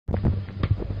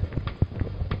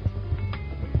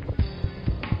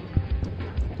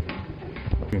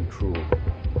walking through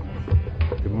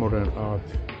the modern art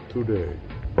today.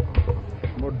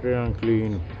 Modern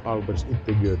clean Albers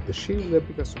Interiöörejä Schiller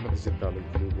Picasso Matissentaalin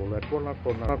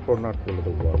vuonna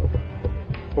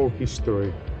whole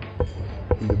history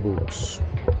in the books.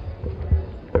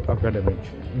 The academic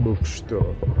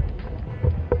bookstore.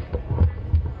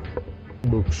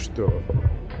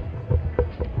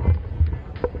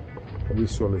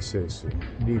 Visualization.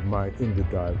 Deep mind into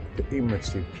dive. The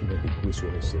immersive kinetic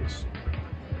visualization.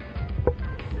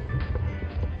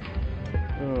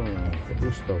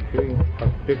 Gustav Klimt,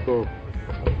 Art Deco,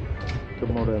 the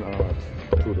modern art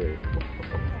today.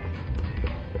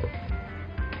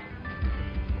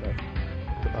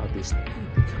 The artist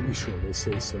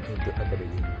visualization in the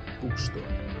academic bookstore.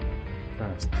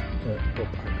 Fast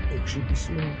pop-up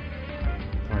exhibition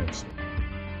times.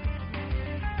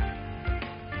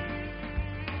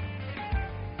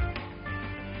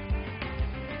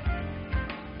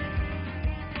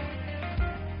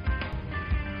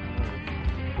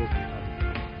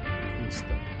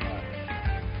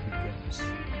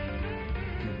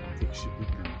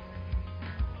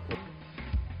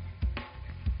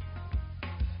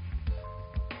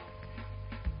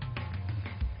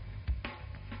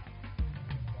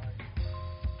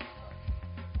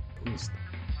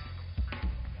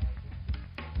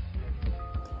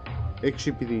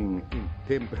 Exhibiting in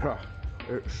tempera,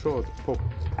 a short pop,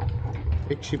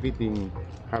 exhibiting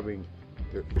having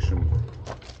the vision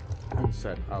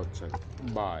inside, outside,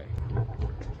 by.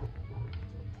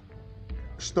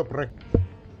 Stop rec.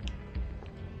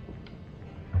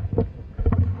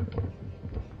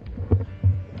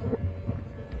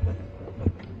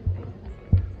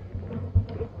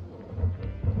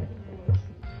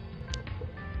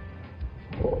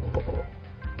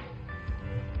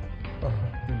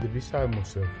 The Design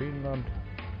Museum Finland,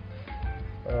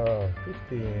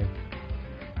 15th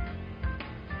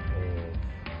of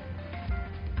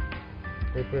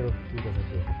April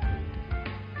 2022.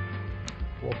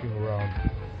 Walking around,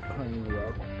 hanging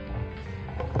out.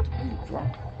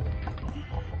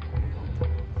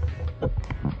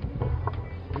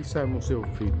 Design Museum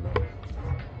Finland.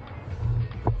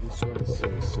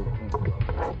 Visualization.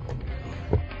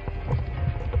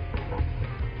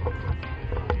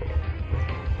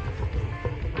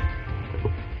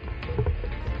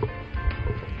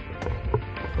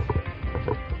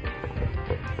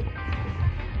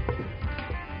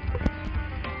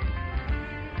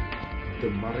 The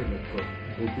Marimekko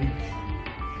boutique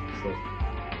shop,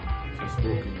 just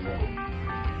walking along.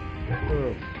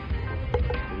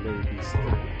 The ladies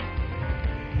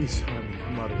design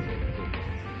Marimekko.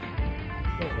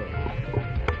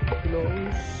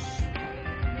 Pillows,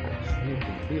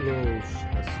 sleeping pillows,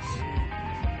 like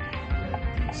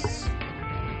this.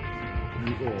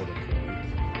 You order for it.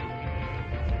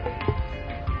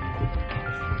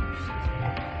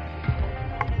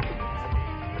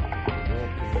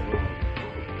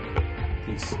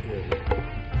 This area.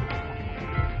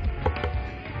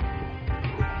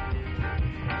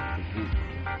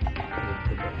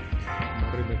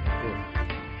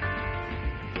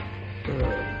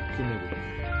 Kinetic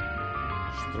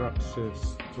structures,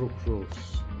 structures,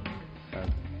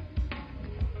 and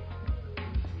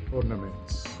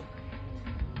ornaments,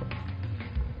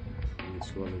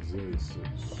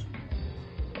 visualizations.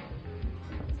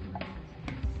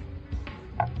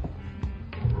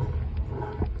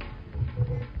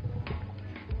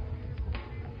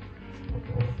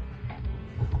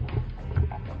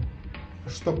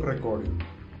 Stop recording.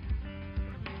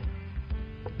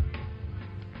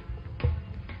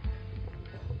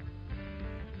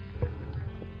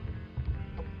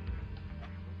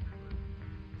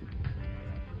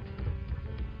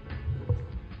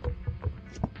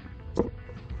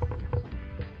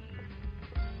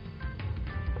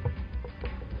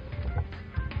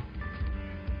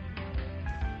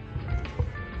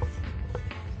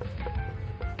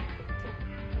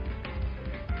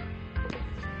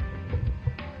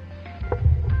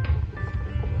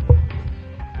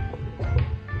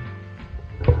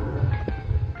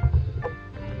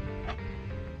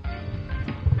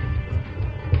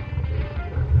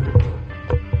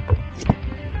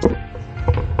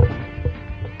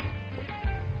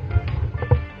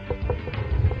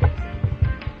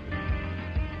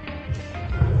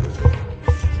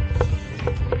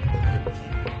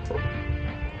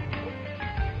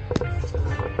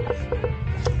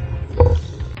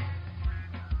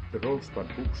 Rosebud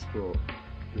bookstore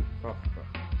with Kafka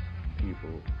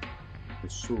people, the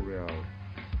surreal,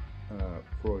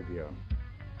 Freudian,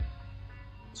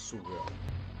 surreal.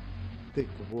 Take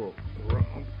a walk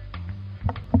around.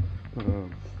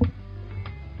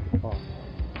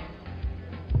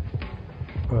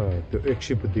 The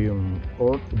exhibitium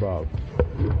on about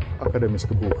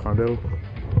akadeemiska bokhandel,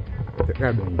 the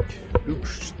academic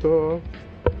bookstore,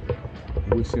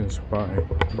 visions by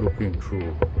looking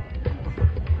through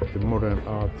the modern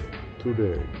art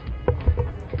today.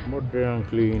 Modern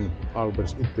clean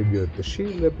Albers Interiöörejä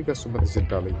Chile, Picasso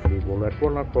Matisentali, Livolet,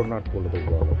 Volnat,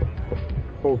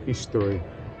 whole history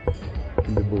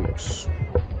in the books.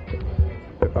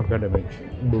 The academic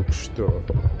bookstore.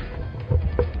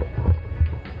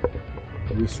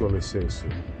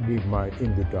 Visualization. Deep mind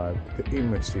in the dive, the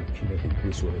immersive kinetic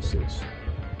visualization.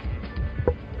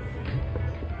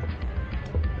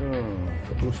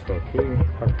 Gustav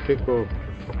Klimt, Art Deco,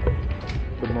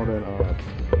 the modern art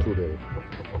today.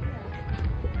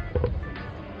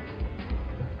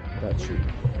 That's it.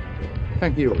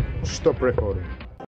 Thank you. Stop recording.